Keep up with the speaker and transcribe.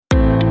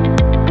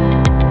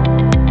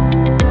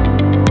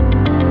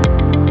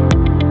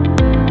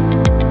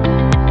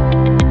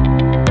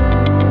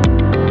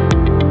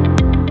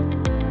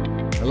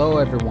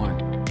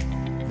everyone.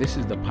 This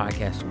is the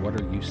podcast, What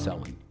Are You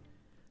Selling?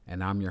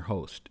 And I'm your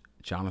host,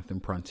 Jonathan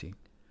Prunty.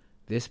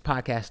 This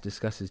podcast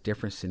discusses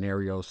different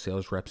scenarios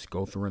sales reps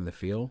go through in the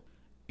field,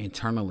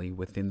 internally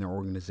within their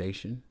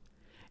organization,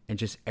 and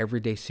just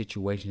everyday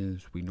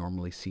situations we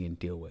normally see and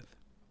deal with.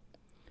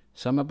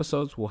 Some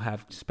episodes will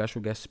have special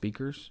guest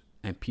speakers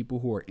and people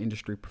who are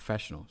industry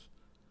professionals.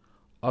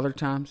 Other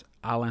times,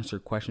 I'll answer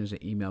questions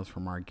and emails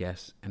from our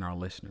guests and our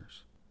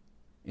listeners.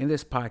 In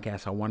this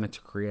podcast, I wanted to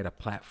create a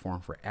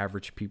platform for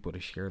average people to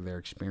share their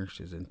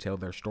experiences and tell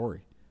their story.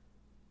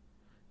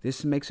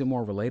 This makes it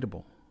more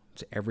relatable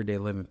to everyday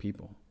living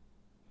people.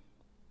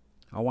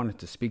 I wanted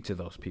to speak to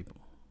those people,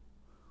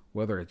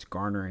 whether it's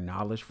garnering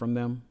knowledge from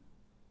them,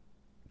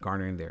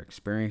 garnering their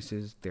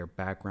experiences, their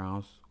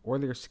backgrounds, or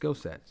their skill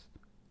sets.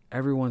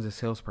 Everyone's a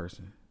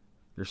salesperson.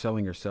 You're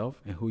selling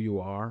yourself and who you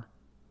are,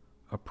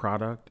 a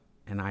product,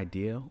 an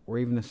idea, or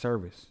even a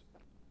service.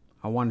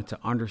 I wanted to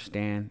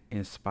understand,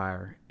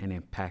 inspire, and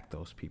impact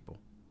those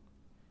people.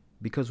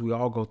 Because we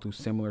all go through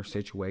similar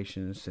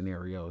situations,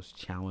 scenarios,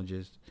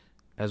 challenges,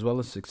 as well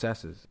as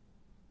successes.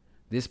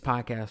 This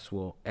podcast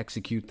will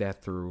execute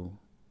that through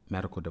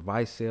medical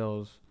device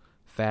sales,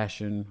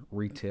 fashion,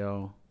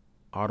 retail,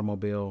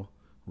 automobile,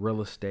 real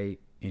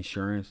estate,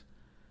 insurance,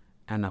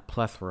 and a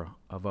plethora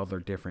of other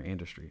different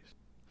industries.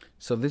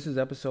 So this is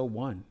episode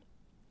 1.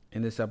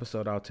 In this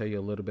episode, I'll tell you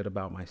a little bit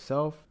about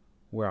myself,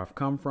 where I've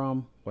come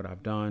from, what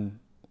I've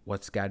done,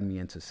 what's gotten me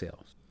into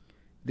sales.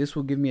 This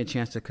will give me a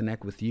chance to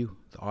connect with you,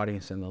 the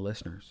audience and the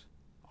listeners.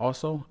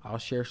 Also, I'll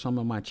share some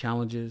of my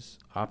challenges,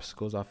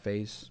 obstacles I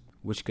face,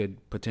 which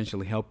could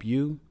potentially help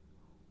you,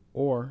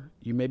 or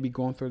you may be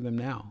going through them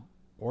now,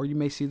 or you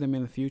may see them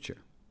in the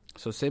future.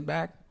 So sit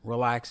back,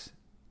 relax,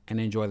 and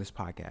enjoy this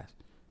podcast.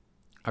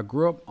 I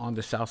grew up on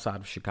the south side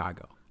of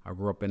Chicago. I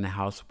grew up in a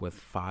house with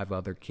 5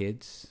 other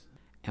kids,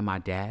 and my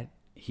dad,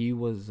 he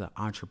was an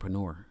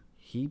entrepreneur.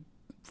 He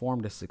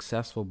formed a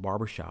successful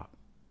barbershop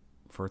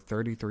for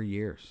 33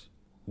 years.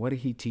 What did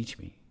he teach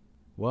me?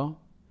 Well,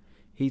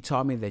 he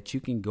taught me that you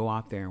can go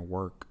out there and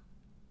work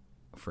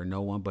for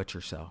no one but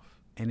yourself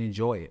and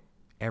enjoy it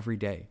every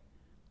day.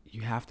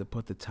 You have to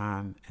put the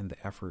time and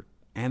the effort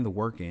and the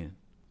work in.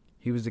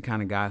 He was the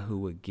kind of guy who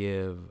would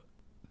give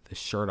the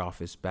shirt off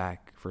his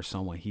back for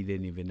someone he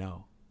didn't even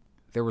know.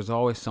 There was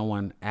always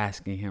someone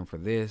asking him for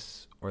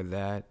this or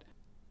that,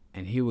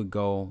 and he would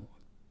go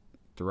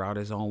throughout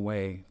his own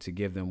way to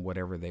give them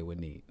whatever they would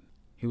need.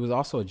 He was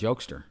also a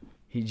jokester.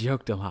 He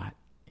joked a lot.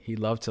 He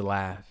loved to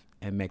laugh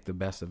and make the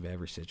best of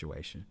every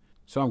situation.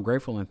 So I'm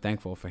grateful and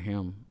thankful for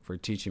him for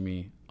teaching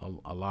me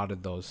a lot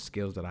of those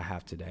skills that I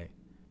have today.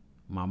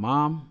 My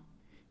mom,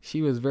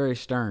 she was very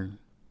stern,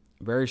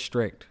 very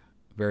strict,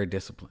 very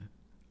disciplined.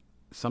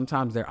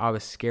 Sometimes I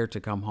was scared to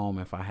come home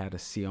if I had a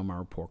C on my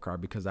report card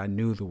because I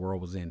knew the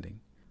world was ending.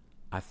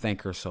 I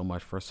thank her so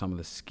much for some of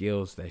the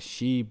skills that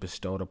she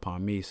bestowed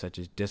upon me, such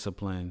as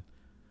discipline,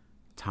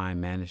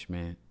 time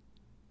management,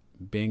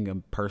 being a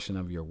person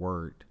of your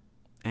word,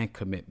 and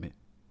commitment.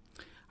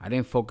 I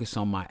didn't focus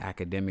on my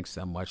academics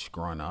that much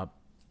growing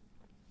up.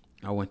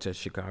 I went to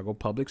Chicago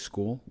Public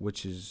School,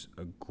 which is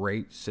a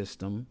great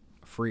system,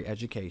 free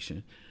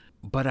education,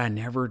 but I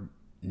never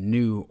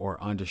knew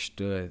or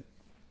understood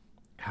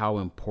how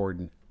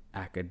important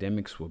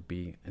academics would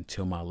be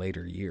until my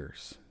later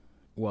years.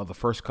 Well, the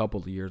first couple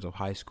of years of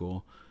high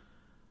school,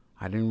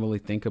 I didn't really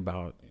think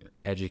about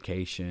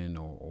education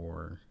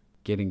or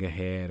getting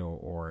ahead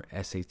or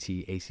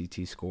SAT,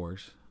 ACT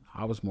scores.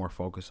 I was more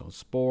focused on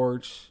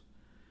sports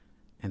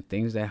and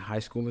things that high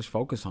schoolers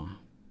focus on.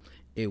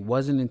 It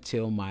wasn't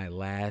until my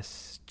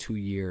last 2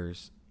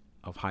 years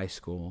of high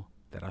school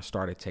that I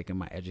started taking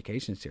my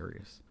education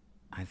serious.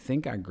 I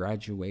think I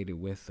graduated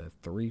with a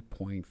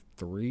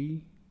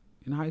 3.3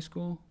 in high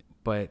school,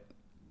 but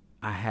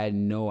I had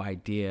no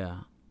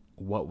idea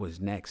what was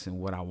next and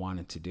what I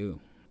wanted to do.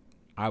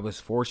 I was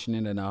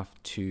fortunate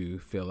enough to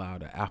fill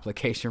out an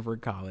application for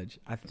college.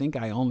 I think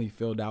I only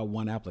filled out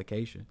one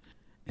application,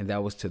 and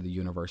that was to the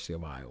University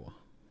of Iowa.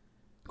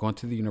 Going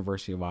to the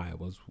University of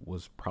Iowa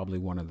was probably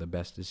one of the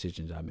best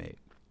decisions I made.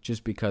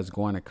 Just because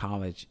going to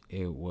college,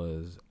 it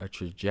was a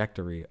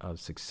trajectory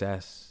of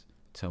success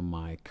to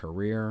my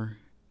career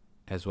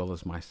as well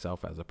as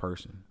myself as a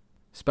person.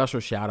 Special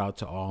shout out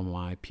to all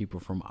my people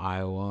from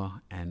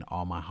Iowa and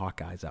all my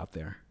Hawkeyes out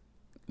there.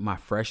 My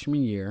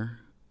freshman year,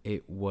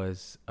 it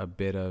was a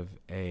bit of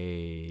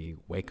a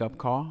wake-up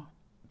call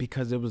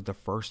because it was the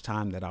first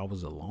time that I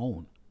was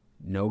alone.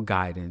 No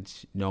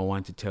guidance, no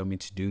one to tell me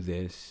to do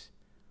this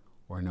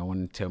or no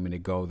one to tell me to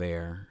go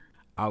there.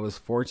 I was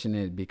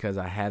fortunate because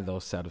I had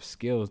those set of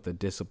skills, the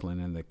discipline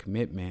and the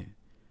commitment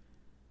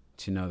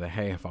to know that,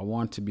 hey, if I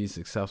want to be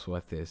successful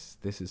at this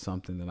is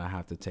something that I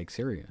have to take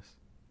serious.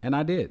 And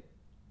I did.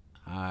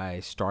 I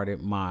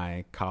started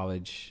my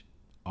college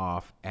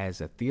off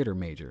as a theater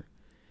major,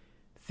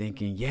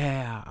 thinking,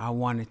 yeah, I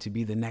wanted to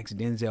be the next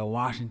Denzel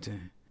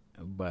Washington.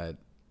 But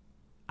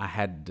I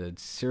had to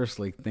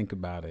seriously think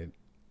about it,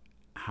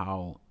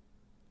 how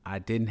I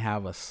didn't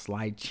have a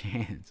slight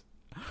chance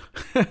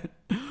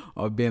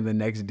of being the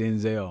next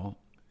Denzel.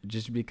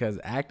 just because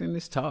acting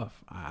is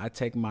tough. I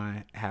take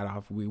my hat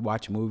off. We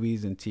watch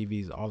movies and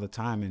TVs all the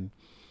time, and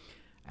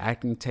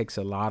acting takes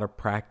a lot of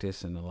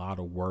practice and a lot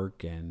of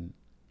work and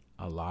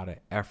a lot of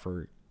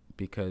effort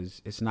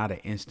because it's not an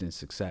instant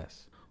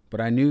success. But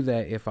I knew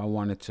that if I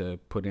wanted to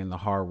put in the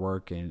hard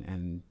work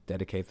and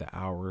dedicate the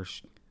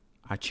hours,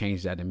 I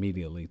changed that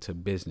immediately to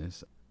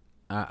business.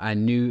 I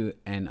knew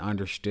and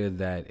understood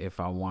that if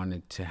I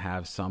wanted to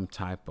have some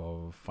type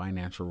of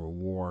financial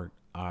reward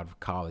out of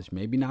college,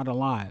 maybe not a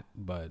lot,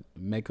 but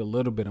make a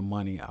little bit of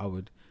money, I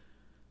would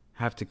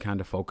have to kind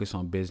of focus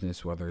on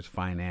business, whether it's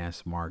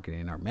finance,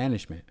 marketing, or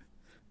management.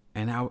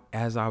 And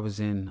as I was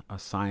in a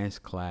science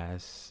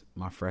class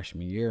my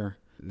freshman year,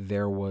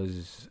 there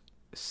was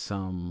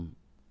some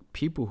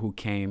people who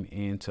came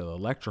into the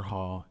lecture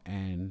hall,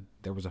 and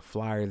there was a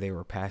flyer they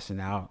were passing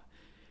out,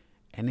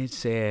 and it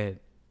said,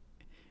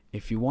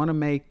 if you want to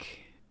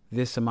make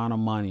this amount of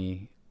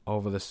money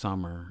over the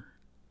summer,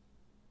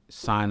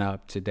 sign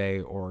up today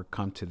or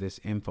come to this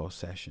info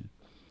session.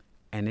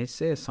 And it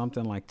says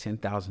something like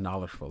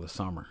 $10,000 for the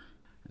summer.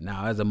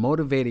 Now, as a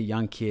motivated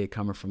young kid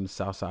coming from the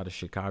south side of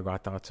Chicago, I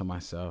thought to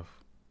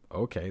myself,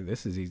 okay,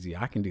 this is easy.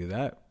 I can do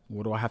that.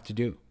 What do I have to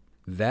do?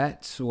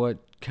 That's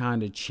what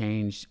kind of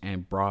changed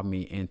and brought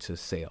me into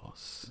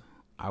sales.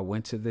 I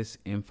went to this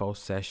info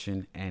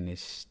session, and it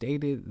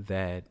stated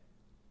that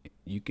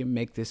you can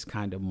make this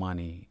kind of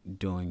money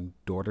doing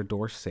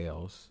door-to-door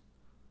sales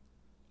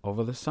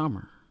over the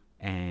summer.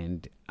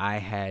 And I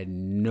had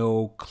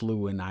no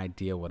clue and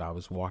idea what I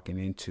was walking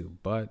into,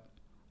 but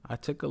I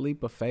took a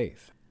leap of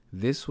faith.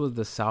 This was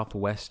the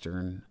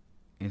Southwestern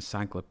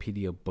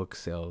Encyclopedia book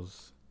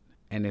sales.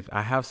 And if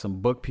I have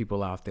some book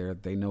people out there,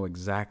 they know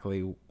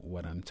exactly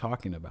what I'm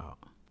talking about.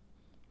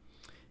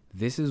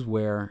 This is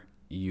where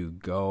you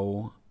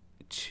go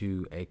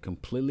to a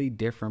completely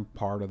different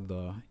part of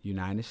the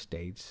United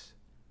States,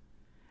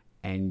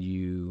 and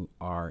you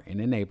are in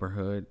a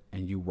neighborhood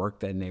and you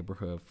work that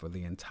neighborhood for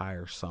the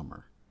entire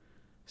summer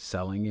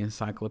selling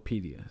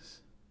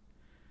encyclopedias.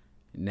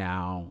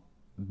 Now,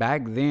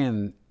 back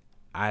then,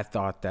 I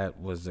thought that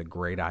was a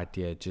great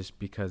idea just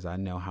because I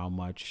know how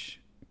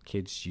much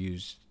kids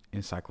use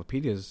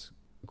encyclopedias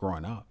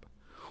growing up,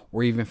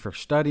 or even for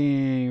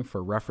studying,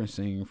 for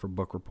referencing, for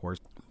book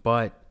reports.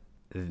 But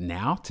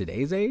now,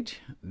 today's age,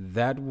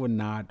 that would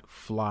not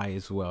fly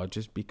as well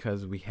just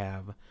because we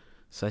have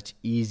such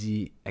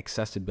easy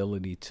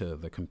accessibility to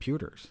the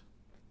computers.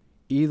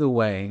 Either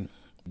way,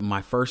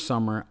 my first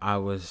summer, I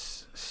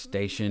was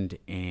stationed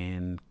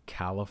in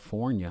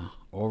California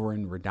over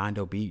in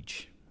Redondo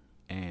Beach.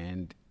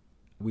 And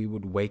we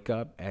would wake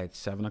up at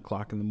 7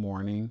 o'clock in the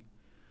morning.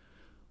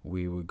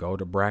 We would go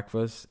to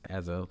breakfast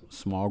as a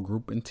small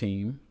group and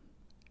team.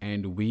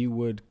 And we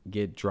would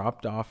get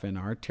dropped off in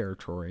our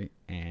territory.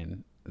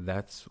 And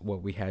that's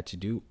what we had to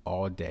do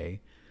all day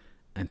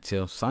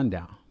until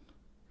sundown.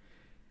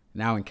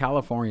 Now in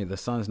California, the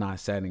sun's not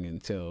setting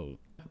until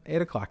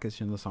 8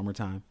 o'clock-ish in the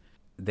summertime.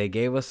 They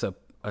gave us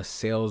a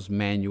sales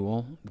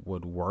manual,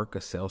 would work,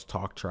 a sales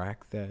talk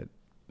track that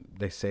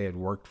they say had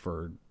worked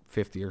for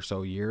 50 or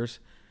so years.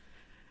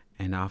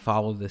 And I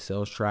followed the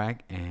sales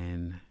track,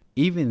 and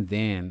even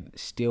then,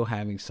 still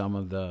having some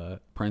of the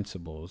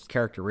principles,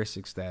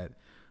 characteristics that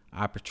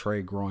I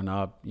portrayed growing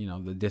up,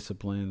 the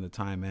discipline, the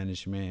time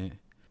management,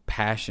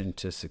 passion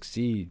to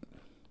succeed.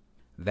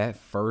 That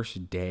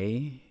first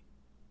day,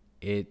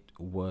 it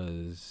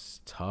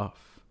was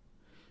tough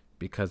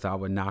because I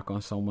would knock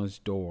on someone's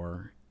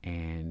door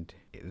and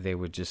they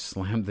would just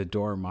slam the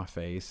door in my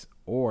face,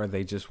 or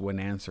they just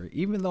wouldn't answer,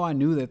 even though I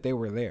knew that they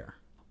were there.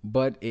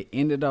 But it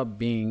ended up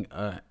being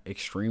an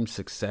extreme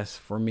success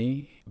for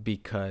me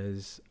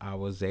because I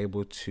was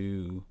able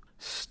to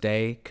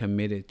stay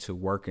committed to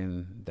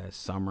working that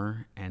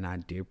summer, and I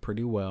did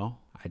pretty well.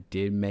 I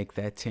did make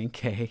that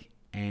 10K,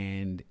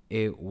 and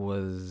it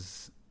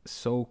was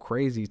so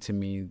crazy to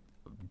me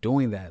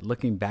doing that.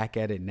 Looking back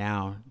at it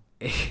now,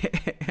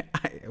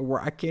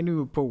 I can't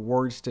even put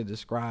words to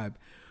describe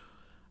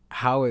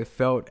how it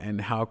felt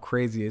and how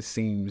crazy it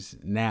seems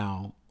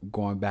now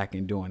going back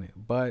and doing it.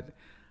 But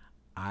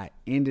I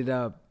ended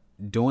up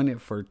doing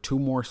it for 2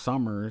 more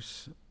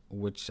summers,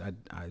 which I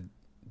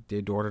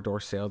did door-to-door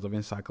sales of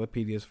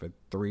encyclopedias for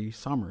 3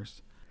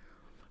 summers.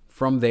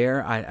 From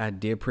there, I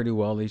did pretty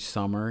well each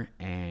summer,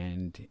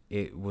 and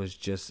it was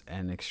just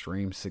an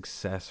extreme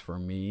success for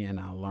me. And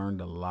I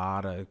learned a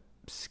lot of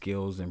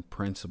skills and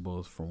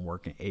principles from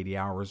working 80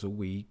 hours a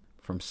week,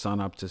 from sun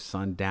up to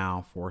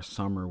sundown for a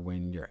summer,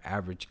 when your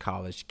average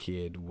college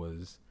kid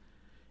was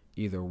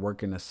either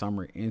working a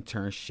summer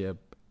internship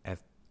at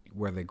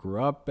where they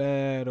grew up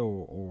at,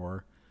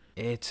 or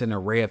it's an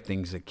array of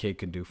things a kid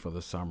can do for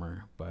the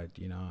summer. But,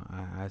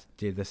 I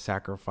did the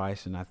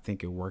sacrifice, and I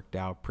think it worked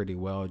out pretty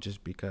well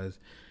just because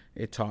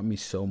it taught me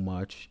so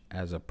much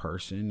as a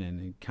person,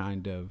 and it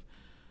kind of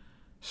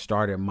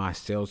started my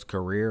sales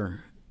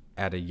career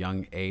at a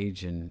young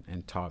age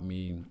and taught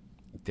me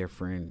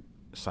different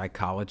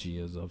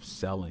psychologies of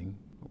selling,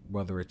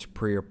 whether it's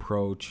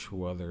pre-approach,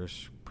 whether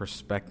it's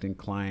prospecting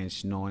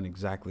clients, knowing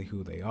exactly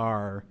who they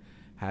are,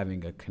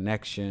 having a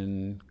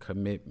connection,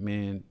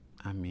 commitment.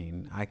 I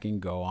mean, I can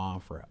go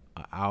on for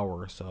an hour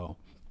or so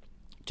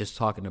just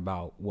talking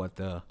about what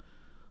the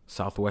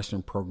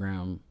Southwestern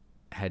program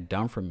had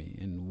done for me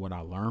and what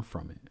I learned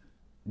from it.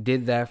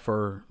 Did that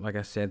for, like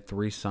I said,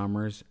 3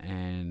 summers,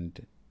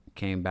 and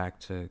came back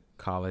to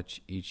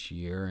college each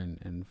year,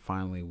 and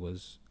finally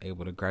was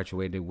able to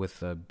graduate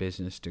with a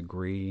business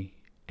degree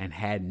and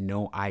had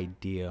no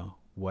idea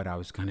what I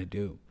was going to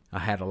do. I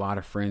had a lot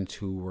of friends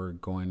who were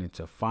going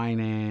into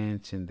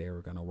finance, and they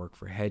were going to work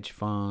for hedge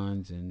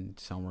funds, and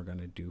some were going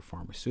to do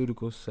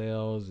pharmaceutical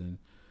sales, and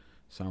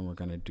some were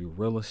going to do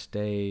real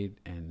estate.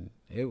 And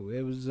it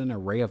was an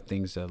array of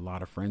things that a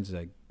lot of friends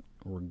that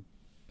were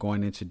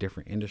going into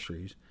different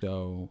industries.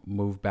 So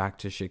moved back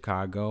to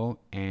Chicago,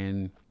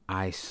 and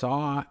I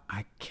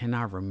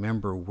cannot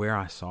remember where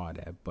I saw it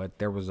at, but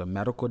there was a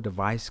medical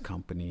device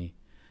company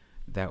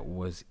that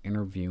was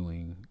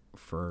interviewing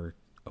for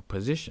a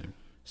position.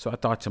 So I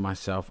thought to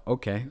myself,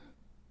 okay,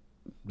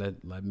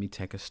 let me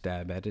take a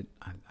stab at it.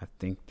 I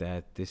think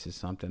that this is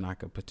something I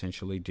could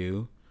potentially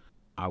do.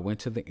 I went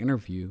to the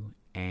interview,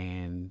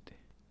 and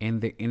in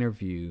the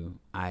interview,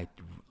 I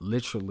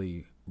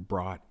literally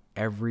brought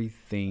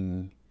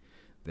everything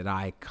that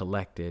I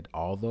collected,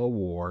 all the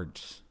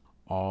awards,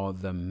 all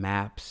the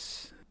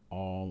maps,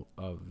 all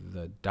of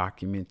the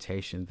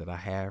documentation that I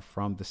had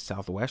from the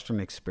Southwestern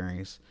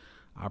experience.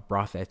 I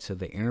brought that to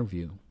the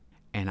interview,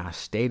 and I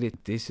stated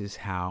this is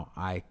how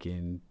I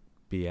can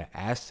be an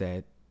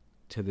asset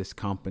to this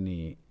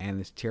company and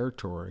this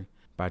territory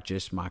by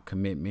just my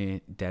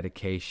commitment,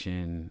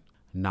 dedication,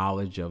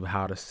 knowledge of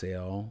how to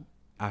sell.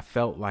 I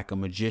felt like a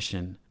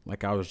magician,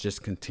 like I was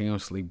just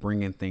continuously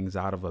bringing things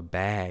out of a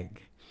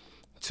bag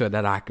so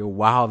that I could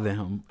wow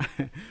them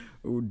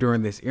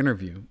during this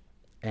interview.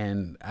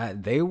 And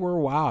they were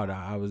wild.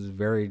 I was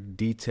very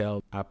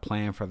detailed. I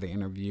planned for the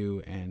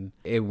interview, and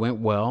it went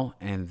well,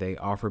 and they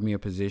offered me a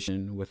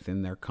position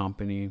within their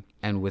company.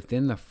 And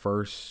within the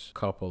first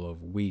couple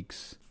of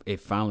weeks,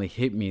 it finally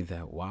hit me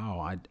that,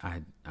 wow,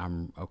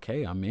 I'm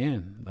okay. I'm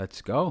in.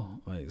 Let's go.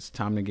 Like, it's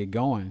time to get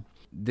going.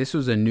 This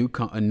was a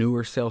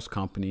newer sales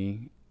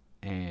company,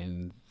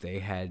 and they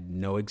had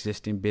no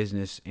existing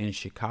business in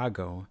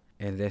Chicago.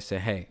 And they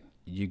said, hey,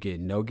 you get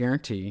no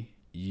guarantee.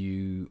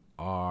 You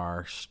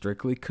are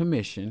strictly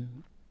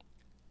commission,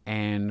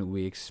 and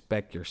we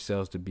expect your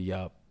sales to be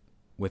up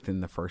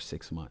within the first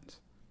 6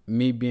 months.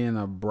 Me being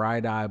a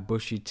bright-eyed,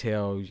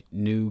 bushy-tailed,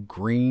 new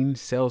green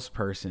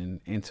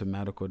salesperson into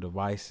medical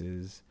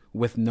devices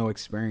with no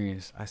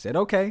experience, I said,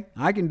 okay,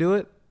 I can do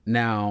it.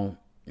 Now,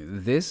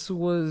 this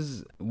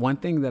was one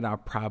thing that I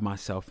pride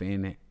myself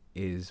in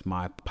is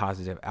my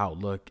positive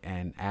outlook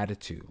and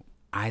attitude.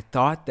 I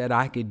thought that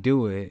I could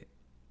do it,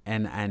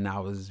 and I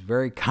was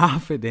very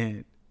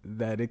confident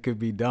that it could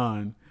be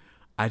done.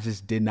 I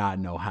just did not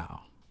know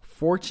how.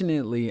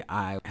 Fortunately,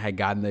 I had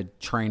gotten the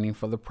training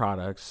for the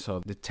products,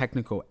 so the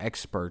technical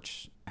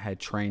experts had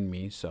trained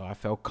me, so I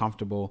felt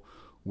comfortable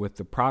with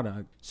the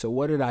product. So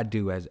what did I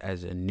do as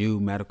a new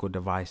medical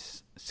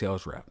device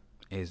sales rep?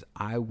 Is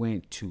I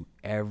went to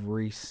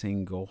every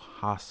single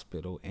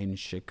hospital in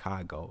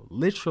Chicago,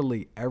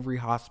 literally every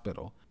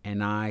hospital,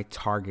 and I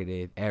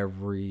targeted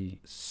every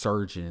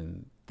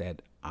surgeon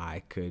that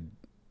I could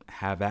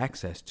have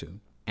access to.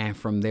 And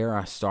from there,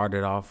 I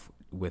started off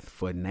with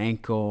foot and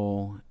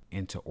ankle,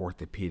 into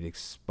orthopedic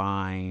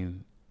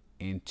spine,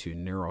 into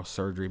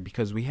neurosurgery,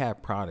 because we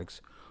had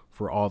products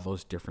for all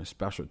those different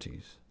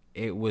specialties.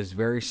 It was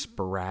very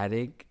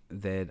sporadic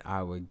that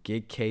I would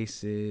get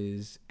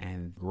cases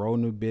and grow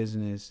new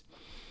business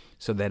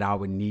so that I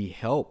would need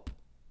help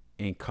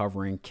in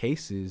covering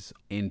cases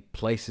in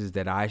places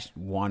that I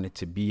wanted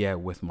to be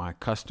at with my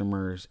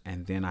customers.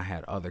 And then I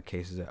had other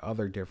cases at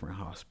other different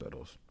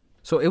hospitals.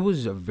 So it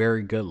was a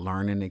very good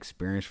learning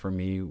experience for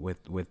me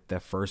with the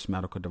first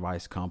medical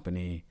device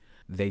company.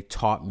 They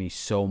taught me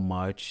so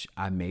much.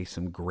 I made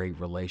some great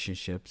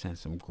relationships and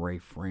some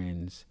great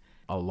friends.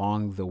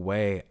 Along the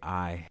way,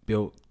 I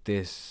built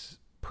this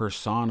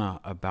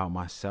persona about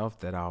myself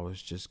that I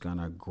was just going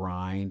to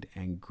grind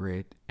and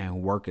grit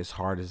and work as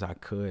hard as I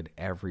could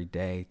every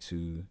day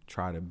to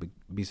try to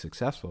be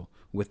successful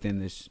within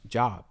this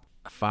job.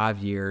 5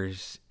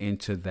 years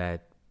into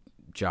that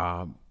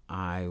job,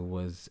 I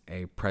was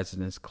a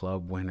President's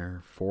Club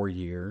winner 4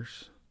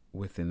 years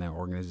within that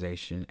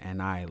organization,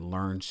 and I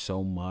learned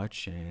so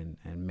much and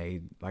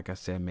made, like I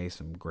said, made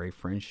some great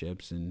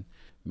friendships and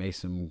made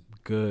some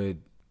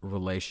good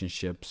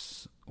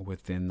relationships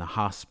within the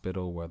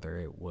hospital, whether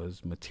it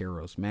was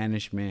materials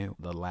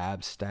management, the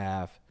lab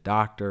staff,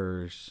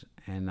 doctors,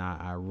 and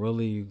I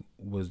really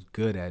was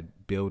good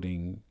at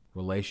building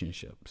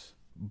relationships.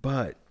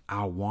 But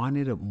I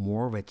wanted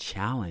more of a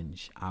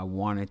challenge. I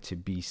wanted to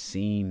be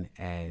seen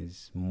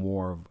as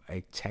more of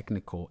a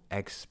technical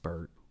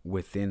expert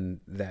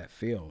within that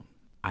field.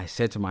 I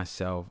said to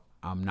myself,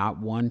 I'm not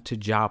one to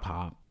job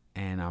hop,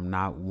 and I'm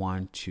not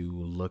one to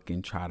look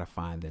and try to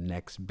find the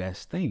next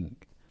best thing.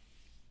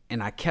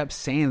 And I kept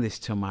saying this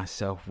to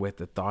myself with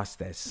the thoughts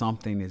that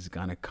something is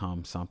going to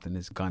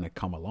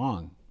come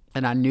along.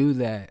 And I knew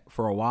that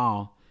for a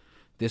while,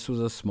 this was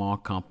a small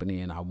company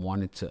and I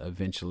wanted to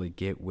eventually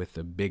get with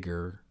a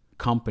bigger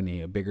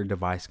company, a bigger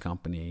device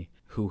company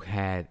who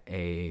had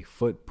a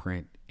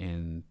footprint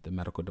in the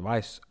medical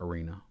device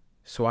arena.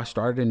 So I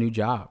started a new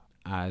job.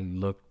 I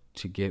looked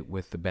to get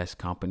with the best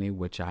company,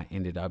 which I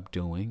ended up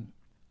doing.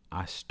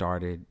 I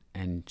started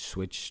and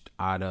switched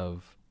out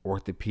of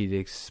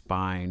orthopedics,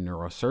 spine,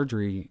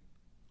 neurosurgery,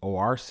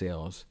 OR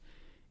sales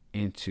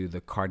into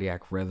the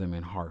cardiac rhythm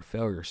and heart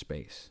failure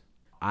space.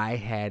 I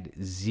had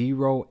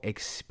zero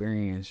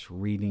experience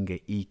reading an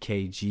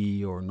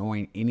EKG or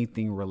knowing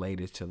anything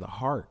related to the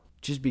heart,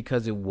 just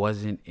because it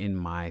wasn't in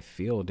my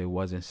field. It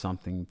wasn't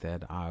something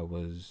that I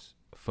was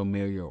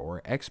familiar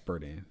or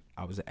expert in.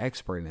 I was an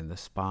expert in the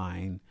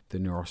spine, the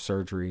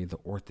neurosurgery, the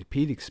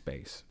orthopedic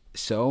space.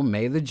 So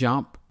made the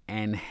jump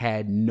and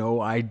had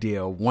no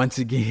idea. Once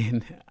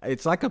again,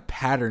 it's like a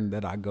pattern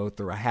that I go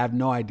through. I have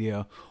no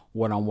idea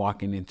what I'm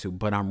walking into,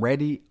 but I'm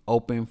ready,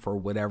 open for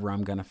whatever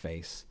I'm going to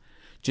face.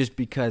 Just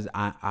because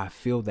I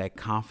feel that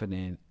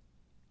confident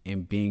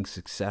in being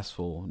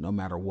successful no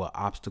matter what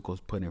obstacles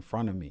put in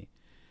front of me.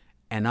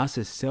 And us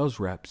as sales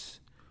reps,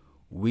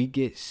 we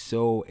get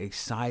so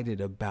excited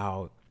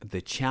about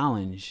the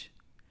challenge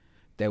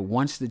that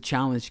once the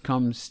challenge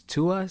comes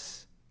to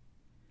us,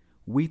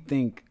 we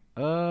think,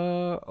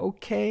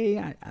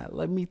 okay,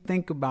 let me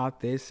think about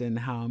this and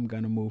how I'm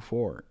going to move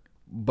forward.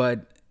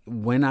 But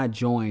when I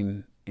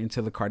joined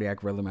into the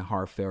cardiac rhythm and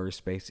heart failure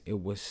space,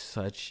 it was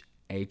such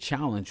a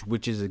challenge,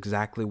 which is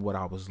exactly what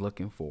I was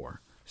looking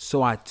for.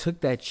 So I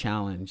took that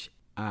challenge.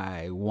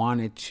 I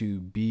wanted to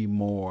be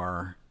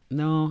more,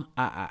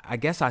 I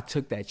guess I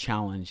took that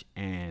challenge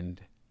and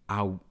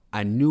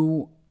I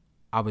knew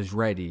I was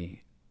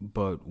ready,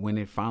 but when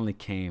it finally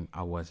came,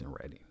 I wasn't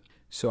ready.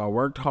 So I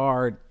worked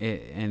hard,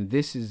 and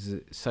this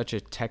is such a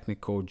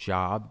technical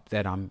job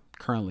that I'm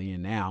currently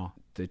in now.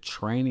 The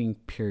training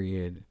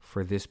period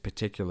for this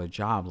particular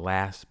job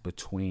lasts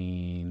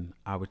between,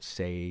 I would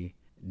say,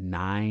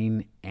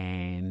 9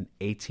 and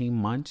 18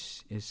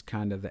 months is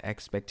kind of the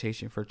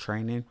expectation for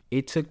training.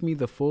 It took me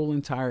the full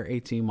entire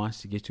 18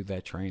 months to get to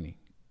that training,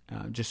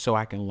 just so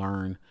I can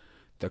learn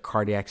the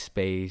cardiac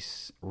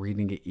space,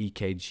 reading an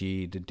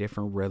EKG, the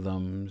different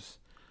rhythms,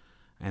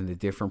 and the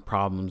different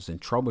problems and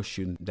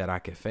troubleshooting that I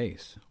could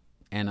face.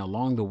 And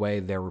along the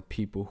way, there were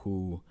people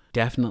who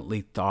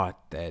definitely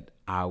thought that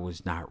I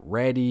was not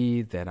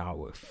ready, that I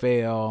would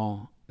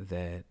fail,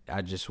 that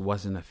I just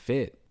wasn't a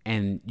fit.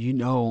 And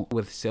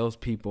with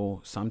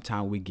salespeople,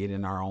 sometimes we get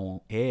in our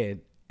own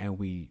head and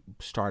we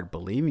start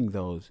believing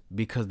those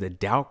because the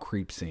doubt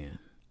creeps in.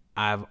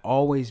 I've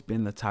always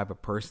been the type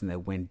of person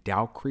that when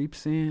doubt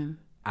creeps in,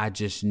 I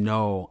just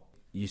know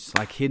it's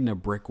like hitting a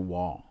brick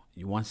wall.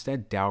 Once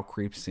that doubt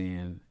creeps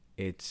in,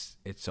 it's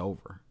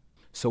over.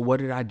 So what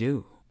did I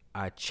do?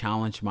 I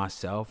challenged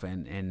myself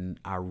and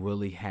I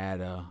really had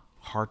a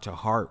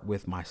heart-to-heart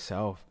with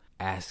myself,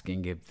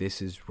 asking if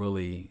this is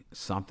really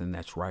something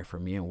that's right for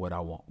me and what I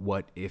want.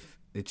 What if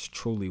it's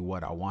truly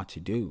what I want to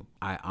do?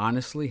 I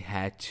honestly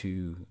had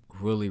to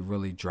really,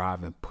 really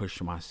drive and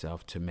push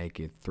myself to make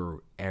it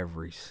through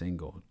every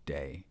single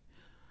day,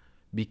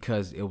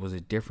 because it was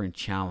a different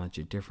challenge,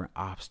 a different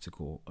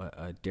obstacle,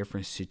 a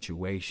different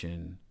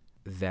situation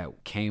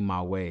that came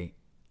my way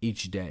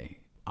each day.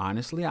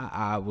 Honestly,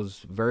 I was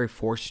very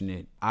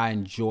fortunate. I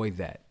enjoy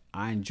that.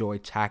 I enjoy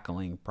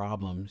tackling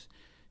problems,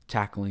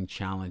 tackling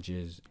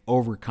challenges,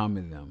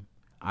 overcoming them.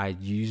 I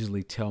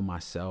usually tell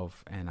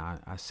myself, and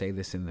I say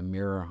this in the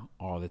mirror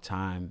all the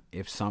time,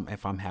 if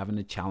I'm having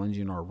a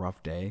challenging or a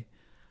rough day,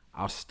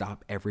 I'll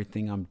stop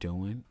everything I'm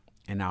doing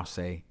and I'll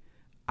say,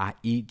 I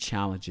eat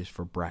challenges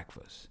for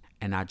breakfast.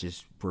 And I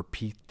just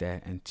repeat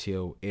that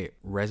until it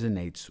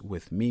resonates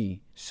with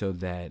me, so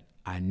that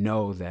I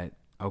know that,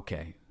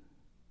 okay,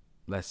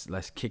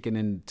 let's kick it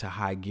into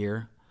high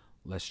gear.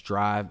 Let's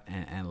drive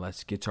and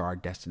let's get to our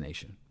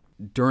destination.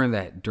 During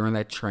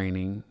that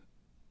training,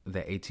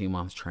 the 18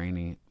 months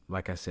training,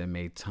 like I said,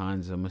 made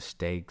tons of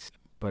mistakes,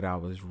 but I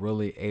was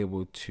really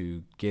able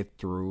to get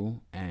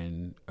through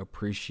and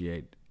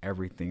appreciate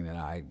everything that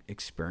I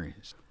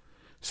experienced.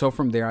 So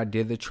from there, I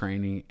did the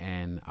training,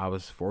 and I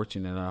was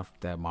fortunate enough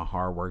that my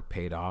hard work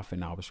paid off,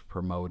 and I was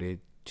promoted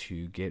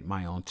to get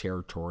my own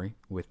territory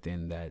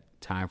within that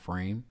time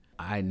frame.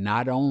 I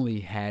not only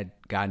had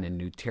gotten a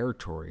new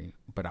territory,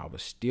 but I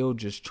was still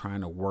just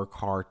trying to work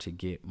hard to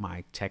get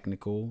my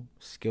technical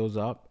skills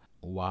up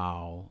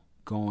while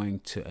going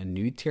to a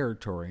new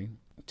territory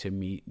to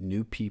meet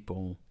new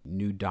people,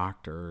 new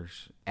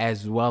doctors,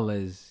 as well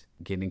as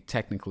getting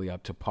technically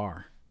up to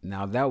par.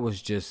 Now that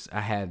was just,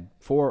 I had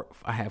four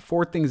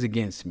things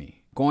against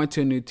me. Going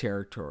to a new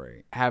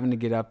territory, having to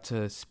get up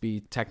to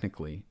speed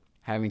technically,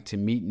 having to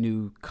meet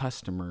new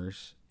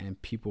customers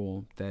and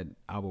people that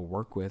I will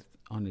work with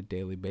on a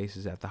daily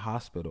basis at the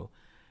hospital,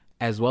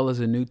 as well as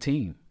a new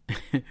team.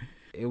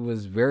 It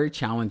was very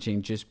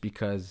challenging just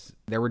because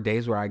there were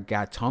days where I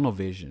got tunnel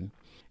vision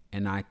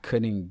and I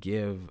couldn't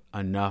give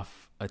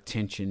enough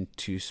attention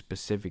to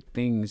specific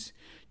things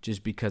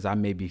just because I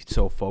may be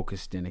so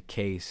focused in a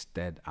case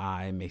that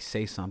I may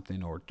say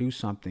something or do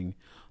something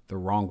the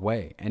wrong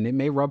way, and it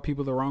may rub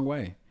people the wrong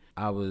way.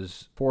 I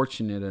was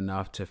fortunate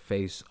enough to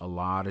face a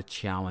lot of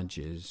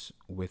challenges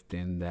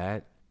within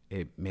that.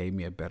 It made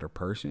me a better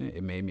person.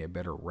 It made me a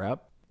better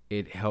rep.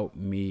 It helped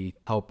me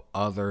help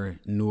other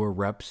newer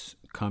reps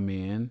come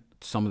in,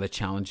 some of the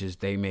challenges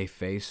they may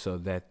face so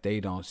that they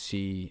don't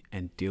see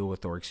and deal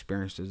with or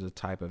experience the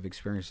type of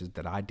experiences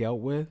that I dealt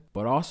with.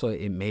 But also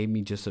it made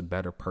me just a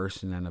better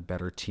person and a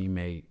better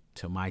teammate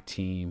to my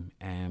team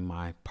and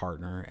my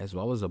partner, as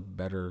well as a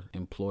better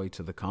employee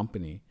to the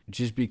company,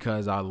 just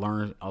because I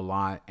learned a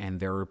lot. And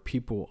there were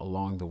people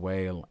along the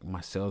way, like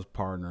my sales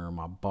partner,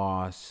 my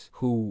boss,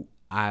 who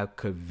I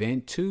could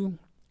vent to,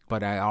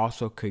 but I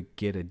also could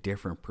get a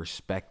different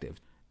perspective.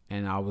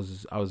 And I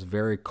was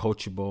very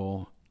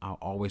coachable. I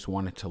always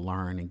wanted to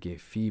learn and get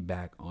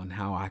feedback on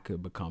how I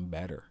could become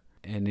better.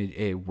 And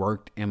it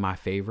worked in my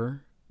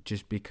favor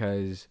just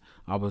because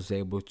I was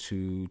able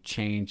to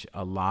change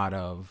a lot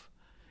of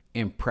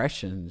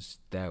impressions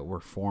that were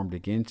formed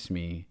against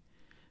me,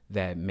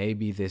 that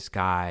maybe this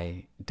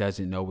guy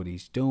doesn't know what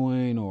he's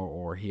doing,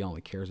 or he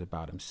only cares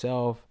about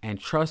himself.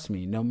 And trust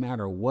me, no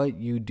matter what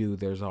you do,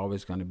 there's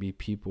always going to be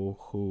people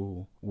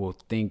who will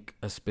think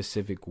a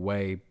specific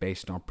way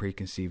based on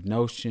preconceived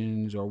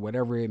notions or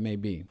whatever it may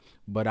be.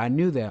 But I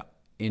knew that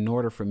in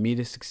order for me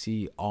to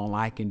succeed, all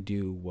I can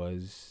do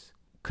was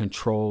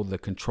control the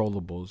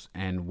controllables.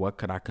 And what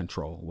could I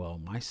control? Well,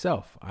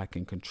 myself. I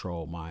can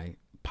control my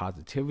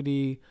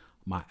positivity,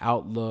 my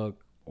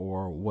outlook,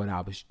 or what I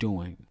was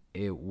doing.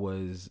 It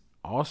was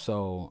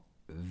also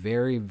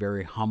very,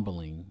 very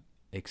humbling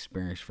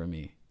experience for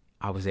me.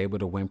 I was able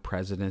to win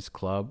President's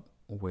Club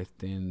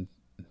within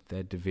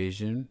that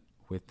division,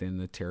 within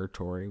the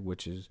territory,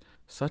 which is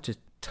such a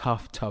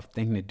tough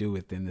thing to do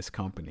within this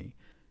company.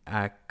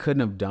 I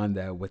couldn't have done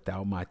that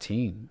without my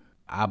team.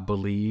 I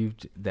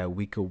believed that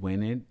we could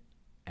win it,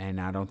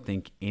 and I don't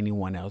think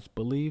anyone else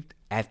believed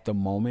at the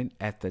moment,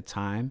 at the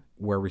time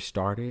where we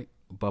started.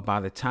 But by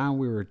the time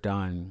we were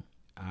done,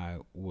 I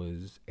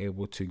was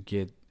able to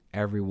get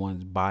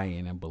everyone's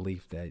buy-in and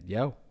belief that,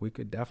 we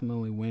could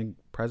definitely win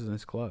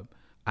President's Club.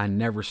 I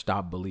never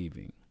stopped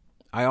believing.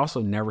 I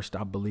also never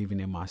stopped believing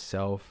in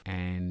myself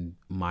and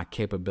my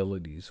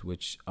capabilities,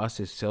 which us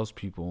as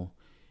salespeople,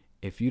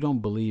 if you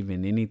don't believe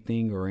in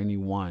anything or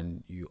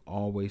anyone, you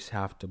always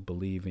have to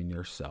believe in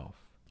yourself.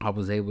 I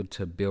was able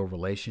to build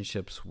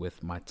relationships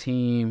with my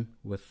team,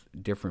 with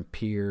different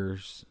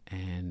peers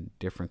and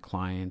different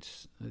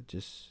clients,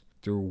 just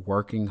through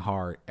working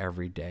hard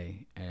every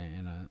day.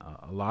 And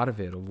a lot of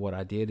what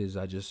I did is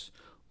I just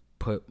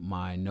put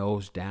my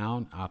nose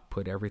down. I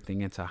put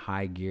everything into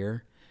high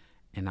gear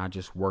and I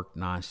just worked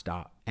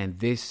nonstop. And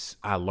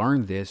I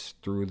learned this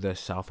through the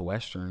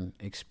Southwestern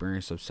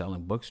experience of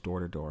selling books door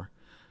to door.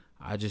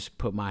 I just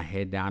put my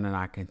head down and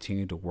I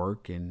continued to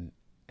work, and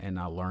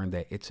I learned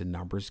that it's a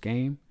numbers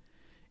game.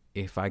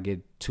 If I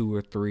get 2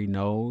 or 3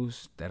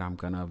 no's, that I'm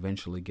going to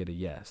eventually get a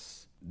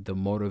yes. The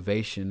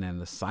motivation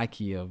and the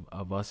psyche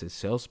of us as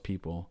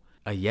salespeople,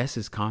 a yes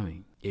is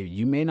coming. If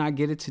you may not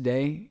get it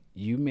today,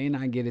 you may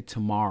not get it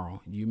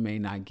tomorrow, you may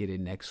not get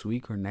it next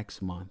week or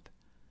next month,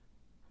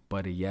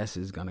 but a yes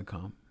is going to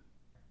come.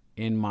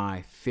 In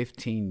my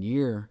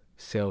 15-year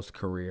sales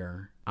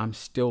career, I'm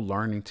still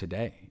learning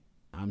today.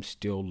 I'm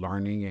still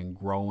learning and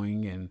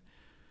growing and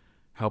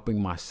helping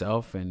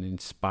myself and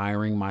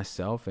inspiring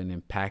myself and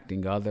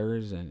impacting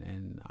others.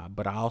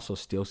 But I also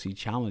still see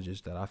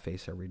challenges that I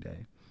face every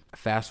day.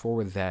 Fast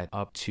forward that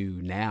up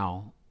to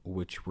now,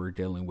 which we're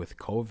dealing with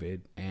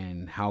COVID,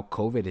 and how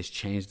COVID has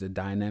changed the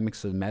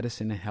dynamics of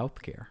medicine and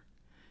healthcare.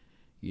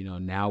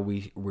 Now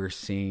we're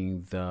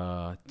seeing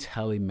the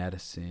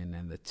telemedicine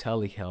and the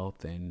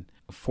telehealth, and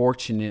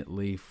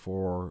fortunately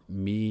for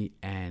me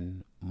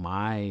and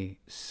my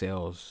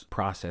sales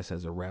process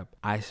as a rep,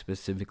 I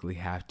specifically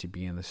have to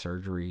be in the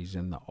surgeries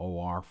and the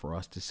OR for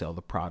us to sell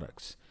the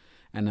products.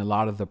 And a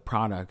lot of the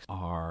products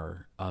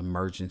are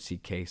emergency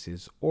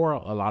cases, or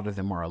a lot of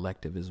them are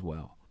elective as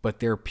well. But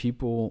there are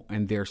people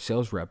and their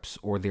sales reps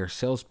or their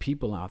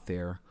salespeople out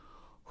there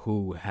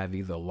who have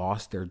either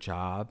lost their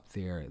job,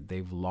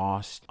 they've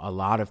lost a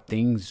lot of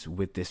things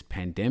with this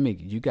pandemic.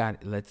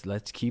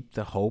 Let's keep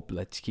the hope,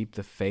 let's keep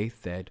the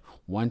faith that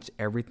once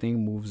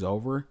everything moves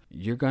over,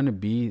 you're gonna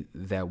be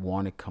that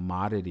wanted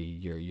commodity.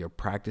 You're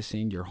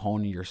practicing, you're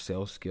honing your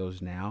sales skills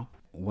now.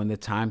 When the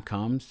time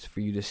comes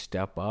for you to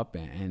step up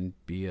and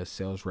be a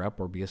sales rep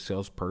or be a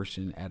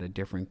salesperson at a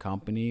different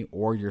company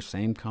or your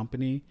same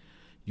company,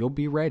 you'll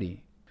be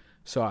ready.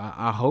 So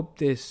I hope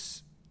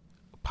this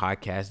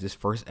podcast, this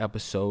first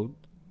episode,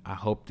 I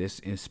hope this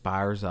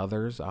inspires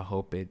others. I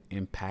hope it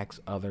impacts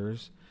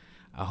others.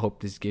 I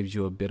hope this gives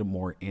you a bit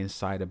more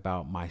insight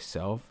about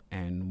myself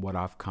and what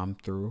I've come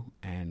through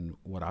and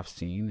what I've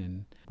seen.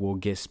 And we'll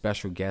get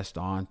special guests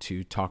on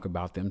to talk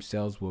about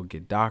themselves. We'll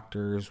get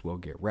doctors, we'll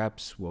get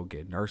reps, we'll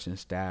get nursing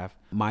staff.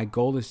 My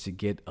goal is to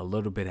get a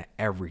little bit of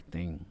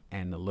everything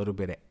and a little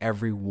bit of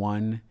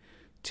everyone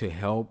to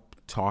help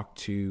talk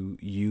to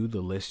you,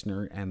 the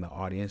listener, and the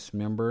audience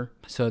member,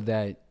 so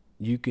that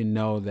you can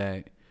know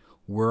that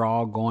we're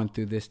all going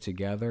through this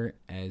together.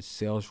 As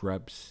sales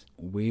reps,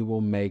 we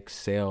will make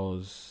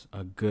sales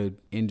a good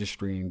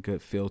industry and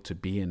good field to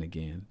be in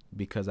again,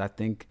 because I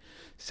think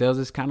sales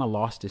has kind of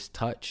lost its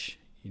touch.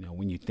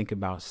 When you think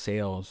about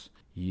sales,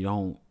 you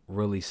don't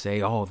really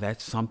say, oh,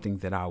 that's something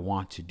that I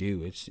want to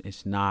do.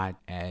 It's not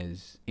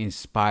as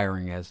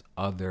inspiring as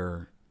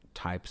other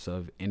types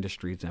of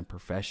industries and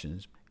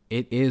professions.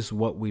 It is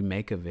what we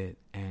make of it,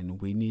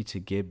 and we need to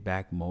get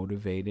back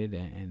motivated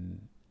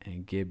and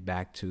get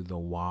back to the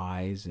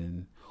whys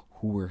and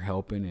who we're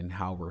helping and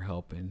how we're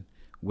helping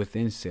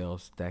within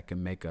sales that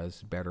can make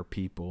us better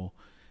people,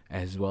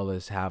 as well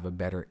as have a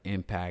better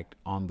impact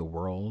on the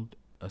world,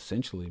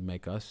 essentially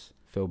make us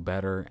feel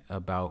better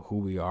about who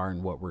we are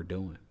and what we're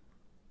doing.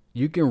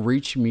 You can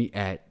reach me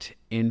at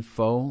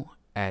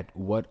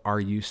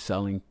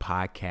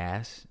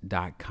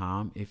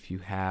info@whatareyousellingpodcast.com if you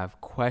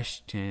have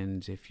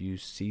questions, if you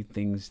see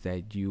things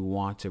that you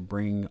want to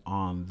bring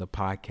on the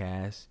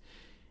podcast.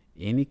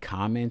 Any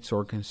comments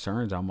or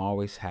concerns, I'm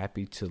always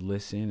happy to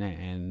listen,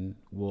 and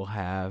we'll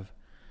have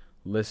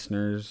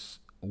listeners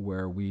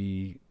where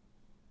we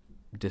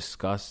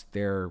discuss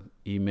their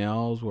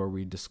emails, where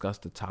we discuss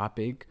the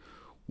topic.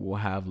 We'll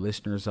have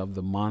listeners of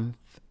the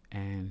month.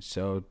 And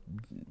so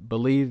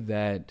believe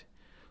that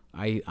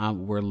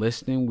we're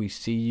listening. We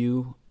see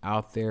you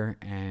out there,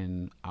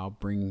 and I'll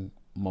bring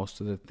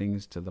most of the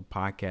things to the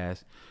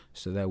podcast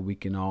so that we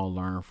can all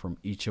learn from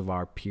each of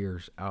our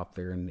peers out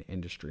there in the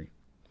industry.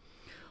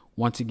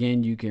 Once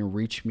again, you can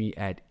reach me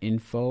at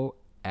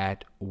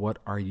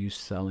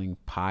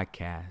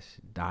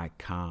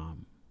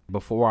info@whatareyousellingpodcast.com.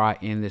 Before I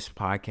end this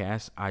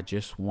podcast, I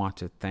just want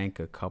to thank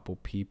a couple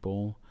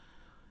people.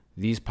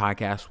 These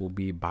podcasts will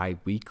be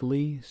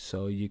bi-weekly,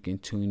 so you can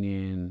tune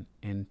in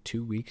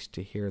 2 weeks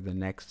to hear the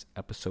next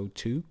episode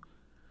 2.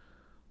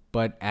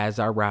 But as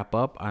I wrap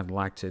up, I'd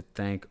like to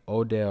thank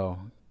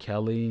Odell,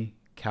 Kelly,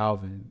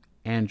 Calvin,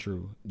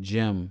 Andrew,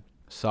 Jim,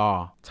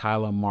 Saw,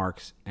 Tyler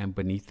Marks, and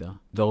Benitha.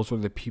 Those were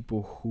the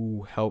people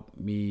who helped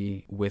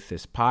me with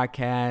this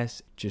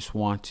podcast. Just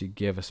want to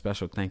give a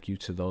special thank you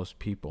to those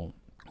people.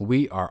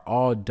 We are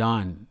all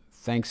done.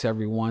 Thanks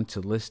everyone to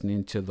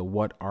listening to the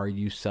What Are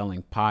You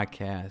Selling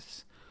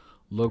podcast.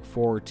 Look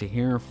forward to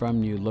hearing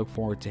from you. Look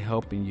forward to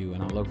helping you.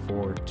 And I look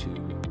forward to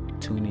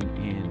tuning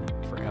in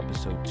for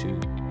episode 2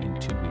 in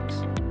 2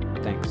 weeks.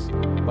 Thanks.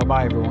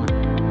 Bye-bye,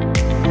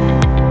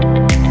 everyone.